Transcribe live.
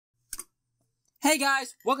Hey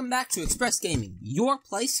guys, welcome back to Express Gaming, your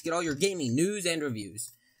place to get all your gaming news and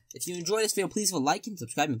reviews. If you enjoy this video, please leave a like and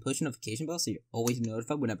subscribe and push the notification bell so you're always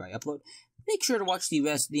notified whenever I upload. Make sure to watch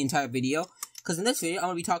the entire video, because in this video, I'm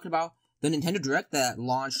going to be talking about the Nintendo Direct that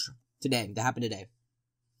launched today, that happened today.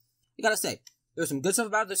 I gotta say, there's some good stuff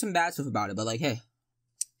about it, there's some bad stuff about it, but like, hey,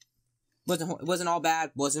 it wasn't all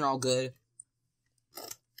bad, wasn't all good.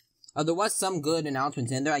 There was some good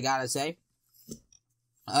announcements in there, I gotta say.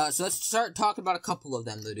 So let's start talking about a couple of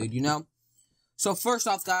them, though, dude, you know? So first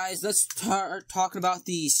off, guys, let's start talking about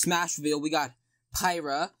the Smash reveal. We got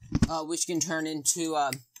Pyra, which can turn into,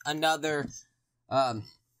 another,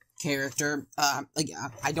 character. I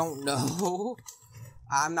don't know.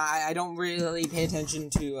 I don't really pay attention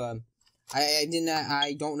to,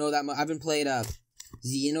 I don't know that much. I haven't played,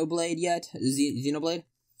 Xenoblade yet. Xenoblade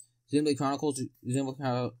Chronicles,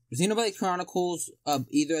 Xenoblade Chronicles,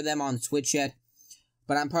 either of them on Switch yet.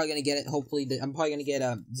 But I'm probably going to get it, hopefully, I'm probably going to get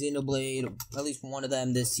a Xenoblade, at least one of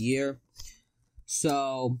them this year.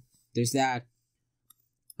 So, there's that.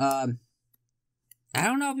 I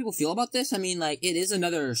don't know how people feel about this. I mean, like, it is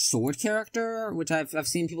another sword character, which I've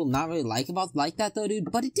seen people not really like that, though,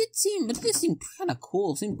 dude. But it did seem kind of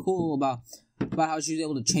cool. It seemed cool about how she was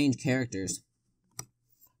able to change characters.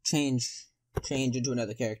 Change into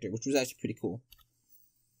another character, which was actually pretty cool.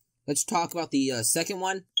 Let's talk about the second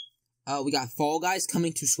one. We got Fall Guys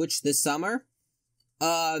coming to Switch this summer.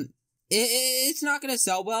 It's not gonna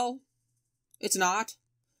sell well. It's not.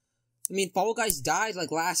 I mean, Fall Guys died,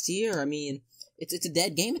 like, last year. I mean, it's a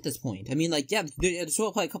dead game at this point. I mean, like, yeah, there's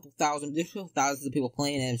still probably there's still thousands of people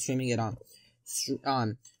playing it and streaming it on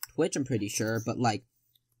Twitch, I'm pretty sure. But, like,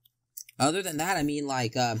 other than that, I mean,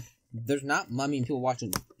 like, there's not, I mean, people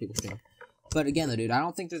watching people stream. But again, though, dude, I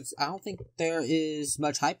don't think there is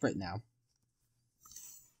much hype right now.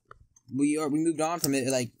 We moved on from it,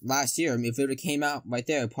 like, last year. I mean, if it would have came out right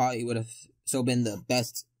there, it probably would have still been the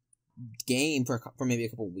best game for maybe a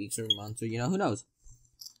couple weeks or months, or, you know, who knows.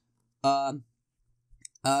 Then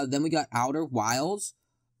we got Outer Wilds,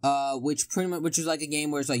 which is like a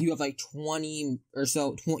game where it's like you have like 20 or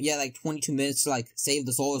so, like 22 minutes to like save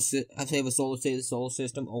the solar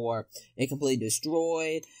system, or it completely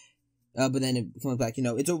destroyed. But then it comes back, you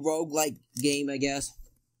know, it's a roguelike game, I guess.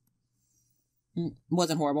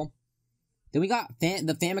 Wasn't horrible. Then we got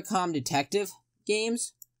the Famicom Detective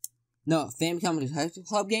games. No, Famicom Detective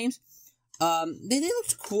Club games. They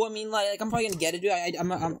looked cool. I mean, like I'm probably gonna get it, dude.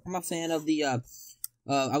 I'm a fan of the, I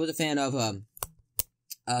was a fan of, the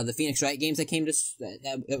Phoenix Wright games that came to,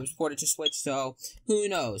 that was ported to Switch, so who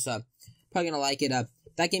knows? Probably gonna like it.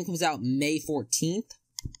 That game comes out May 14th.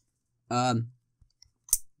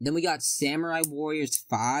 Then we got Samurai Warriors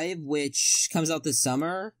 5, which comes out this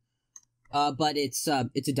summer. But it's a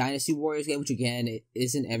Dynasty Warriors game, which again, it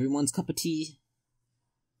isn't everyone's cup of tea.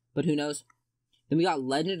 But who knows? Then we got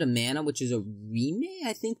Legend of Mana, which is a remake.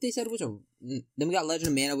 I think they said it was a. Then we got Legend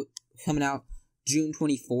of Mana coming out June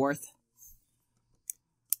 24th.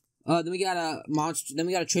 Then we got a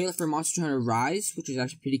trailer for Monster Hunter Rise, which is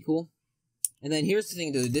actually pretty cool. And then here's the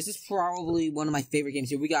thing, dude. This is probably one of my favorite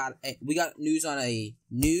games here. We got news on a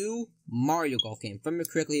new Mario Golf game. If I remember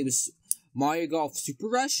correctly, it was Mario Golf Super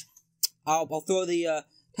Rush. I'll throw the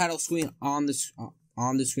title screen on the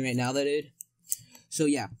screen right now, dude. So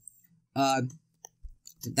yeah,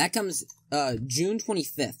 that comes June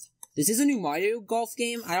 25th. This is a new Mario Golf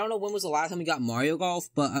game. I don't know when was the last time we got Mario Golf,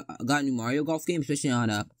 but I got a new Mario Golf game, especially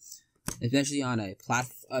on an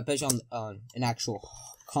actual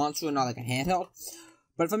console, not like a handheld.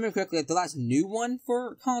 But if I remember correctly, like the last new one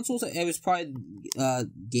for consoles, it was probably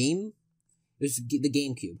the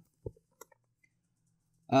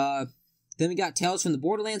GameCube. Then we got Tales from the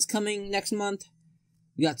Borderlands coming next month.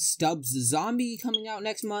 We got Stubbs the Zombie coming out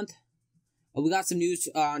next month. We got some news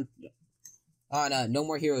on No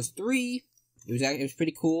More Heroes 3. It was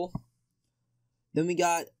pretty cool. Then we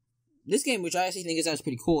got this game, which I actually think is actually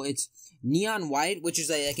pretty cool. It's Neon White, which is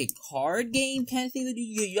like a card game kind of thing that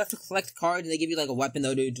you have to collect cards, and they give you like a weapon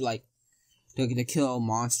though, dude, to kill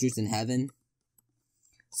monsters in heaven.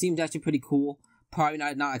 Seems actually pretty cool. Probably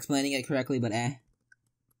not explaining it correctly, but eh.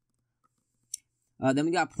 Then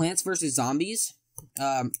we got Plants vs. Zombies.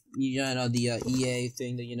 You know, the EA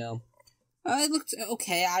thing that, you know. It looked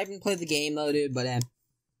okay. I haven't played the game though, dude, but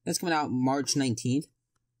that's coming out March 19th.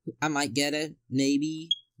 I might get it, maybe.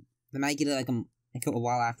 I might get it like a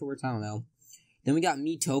while afterwards. I don't know. Then we got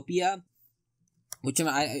Miitopia, which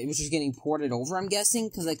is getting ported over, I'm guessing,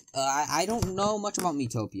 because like I don't know much about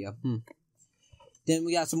Miitopia. Then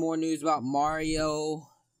we got some more news about Mario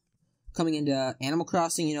coming into Animal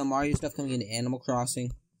Crossing. You know, Mario stuff coming into Animal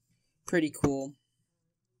Crossing. Pretty cool.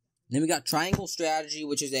 Then we got Triangle Strategy,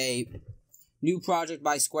 which is a new project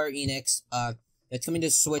by Square Enix. It's coming to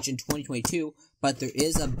Switch in 2022, but there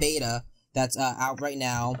is a beta that's out right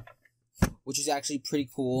now, which is actually pretty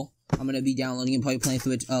cool. I'm going to be downloading and probably playing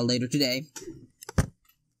through it later today.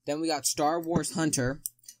 Then we got Star Wars Hunter,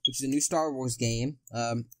 which is a new Star Wars game.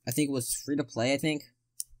 I think it was free to play, I think.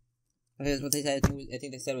 That's what they said. I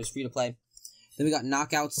think they said it was free to play. Then we got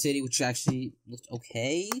Knockout City, which actually looked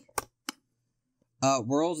okay.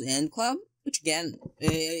 World's End Club, which again,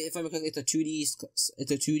 if I remember correctly,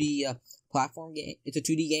 it's a 2D platform game. It's a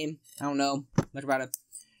 2D game. I don't know much about it.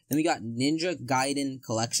 Then we got Ninja Gaiden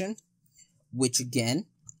Collection, which again,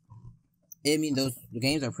 I mean, the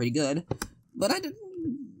games are pretty good, but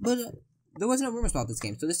there wasn't no rumors about this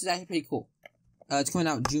game, so this is actually pretty cool. It's coming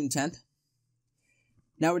out June 10th.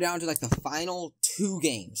 Now we're down to, like, the final 2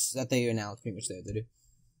 games that they announced pretty much there. They do.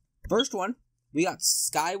 First one, we got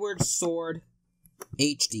Skyward Sword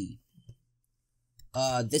HD.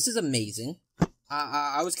 This is amazing.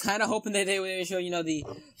 I was kind of hoping that they would show,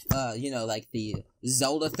 like the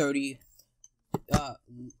Zelda 30,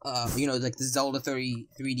 like the Zelda 30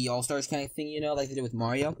 3D All-Stars kind of thing, like they did with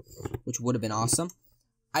Mario, which would have been awesome.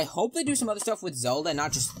 I hope they do some other stuff with Zelda, and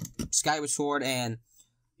not just Skyward Sword and,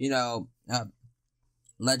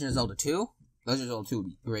 Legend of Zelda 2. Legend of Zelda 2 would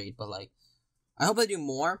be great, but, like, I hope they do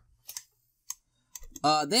more.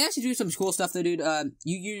 They actually do some cool stuff though, dude.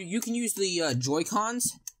 You can use the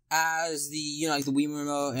Joy-Cons as the, like the Wii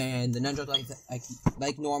remote and the Nunchuck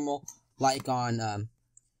like normal, like on the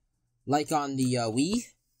Wii.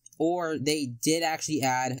 Or they did actually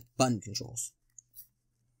add button controls,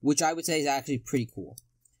 which I would say is actually pretty cool.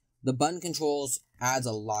 The button controls adds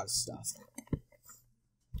a lot of stuff.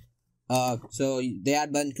 So they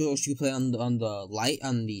add button controls you can play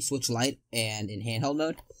on the Switch Lite and in handheld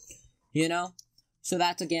mode, So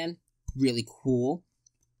that's, again, really cool.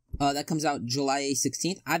 That comes out July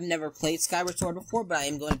 16th. I've never played Skyward Sword before, but I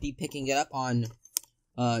am going to be picking it up on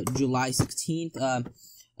July 16th.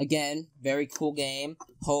 Again, very cool game.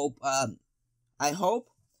 I hope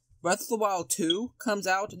Breath of the Wild 2 comes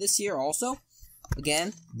out this year also.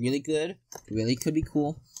 Again, really good. Really could be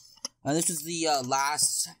cool. This was the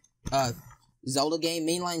last Zelda game,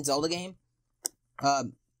 mainline Zelda game.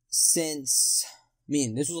 This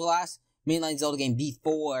was the last mainline Zelda game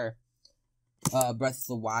before Breath of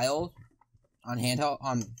the Wild on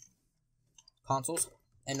consoles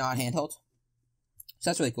and not handheld. So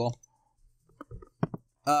that's really cool.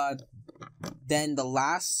 Then the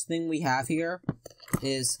last thing we have here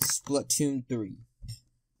is Splatoon 3.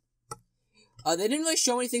 They didn't really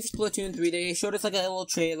show anything for Splatoon 3. They showed us like a little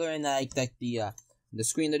trailer and like the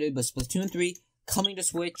screen they did, but Splatoon 3 coming to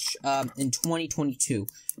Switch in 2022.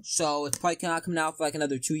 So it's probably not coming out for like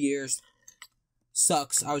another 2 years.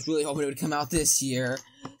 Sucks. I was really hoping it would come out this year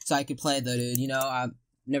so I could play it though, dude. I've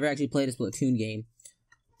never actually played a Splatoon game.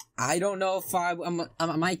 I don't know if I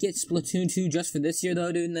might get Splatoon 2 just for this year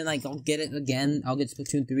though, dude, and then like I'll get it again. I'll get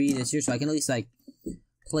Splatoon 3 this year so I can at least like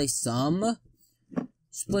play some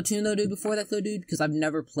Splatoon though, dude, before that though, dude, because I've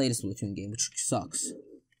never played a Splatoon game, which sucks.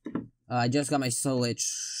 I just got my Switch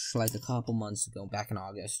like a couple months ago, back in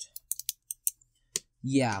August.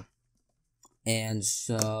 Yeah. And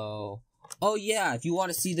so, oh yeah, if you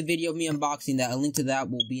want to see the video of me unboxing that, a link to that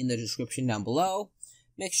will be in the description down below.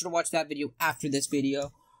 Make sure to watch that video after this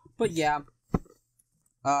video. But yeah.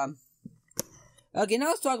 Okay, now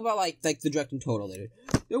let's talk about like the direct in total later.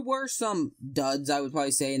 There were some duds, I would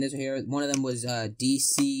probably say, in this here. One of them was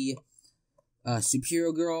DC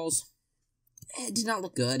Superhero Girls. It did not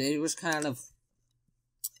look good. It was kind of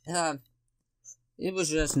it was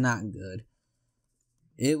just not good.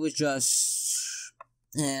 It was just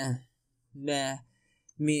meh. I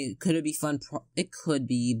mean, could it be fun? It could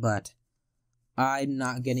be, but I'm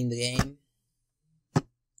not getting the game.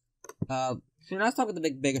 So now let's talk about the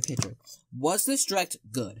bigger picture. Was this direct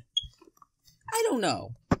good? I don't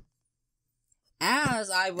know. I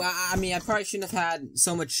mean, I probably shouldn't have had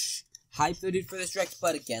so much hype, though, dude, for this direct.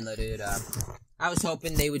 But again, though, dude, I was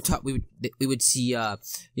hoping they would talk. We would see,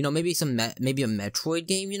 maybe maybe a Metroid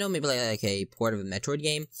game. Maybe like a port of a Metroid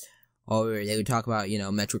game, or they would talk about,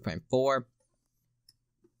 Metroid Prime 4.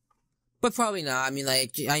 But probably not. I mean,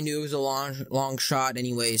 like, I knew it was a long shot,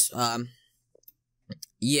 anyways.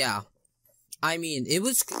 Yeah. I mean, it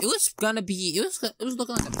was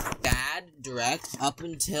looking like a bad direct up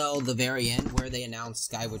until the very end where they announced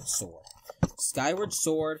Skyward Sword. Skyward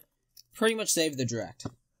Sword pretty much saved the direct.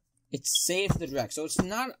 It saved the direct. So it's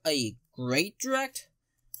not a great direct,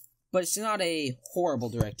 but it's not a horrible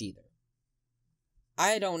direct either.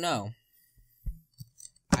 I don't know.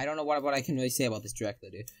 I don't know what I can really say about this direct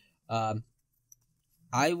though, dude.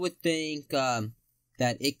 I would think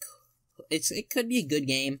that it could be a good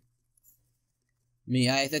game. I mean,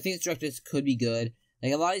 I think its directives could be good.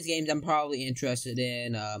 Like, a lot of these games I'm probably interested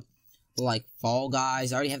in, like Fall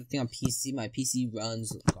Guys. I already have the thing on PC. My PC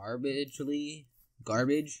runs garbage. The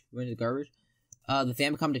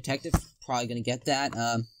Famicom Detective, probably gonna get that.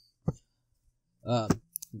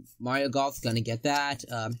 Mario Golf, gonna get that.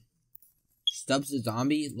 Stubbs the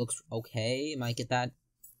Zombie looks okay. Might get that.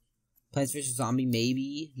 Plants vs. Zombie,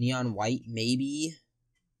 maybe. Neon White, maybe.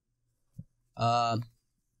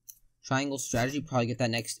 Triangle Strategy, probably get that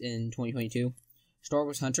next in 2022. Star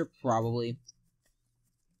Wars Hunter, probably.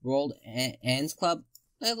 World Ends Club,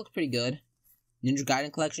 that looks pretty good. Ninja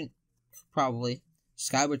Gaiden Collection, probably.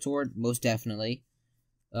 Skyward Sword, most definitely.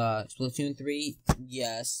 Splatoon 3,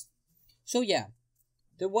 yes. So yeah,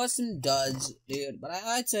 there was some duds, dude, but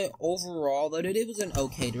I'd say overall, though, dude, it was an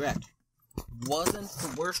okay direct. Wasn't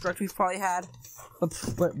the worst direct we've probably had,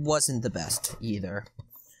 but wasn't the best either.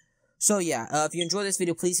 So yeah, if you enjoyed this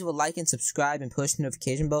video, please leave a like and subscribe and push the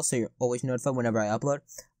notification bell so you're always notified whenever I upload.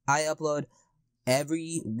 I upload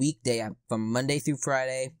every weekday from Monday through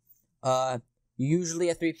Friday. Usually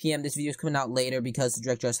at 3 p.m. This video is coming out later because the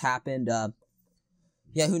direct just happened.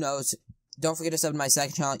 Yeah, who knows? Don't forget to sub to my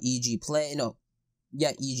second channel, EG Plays.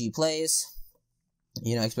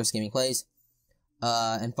 You know, Express Gaming Plays.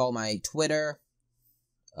 And follow my Twitter.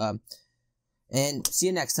 And see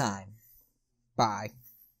you next time. Bye.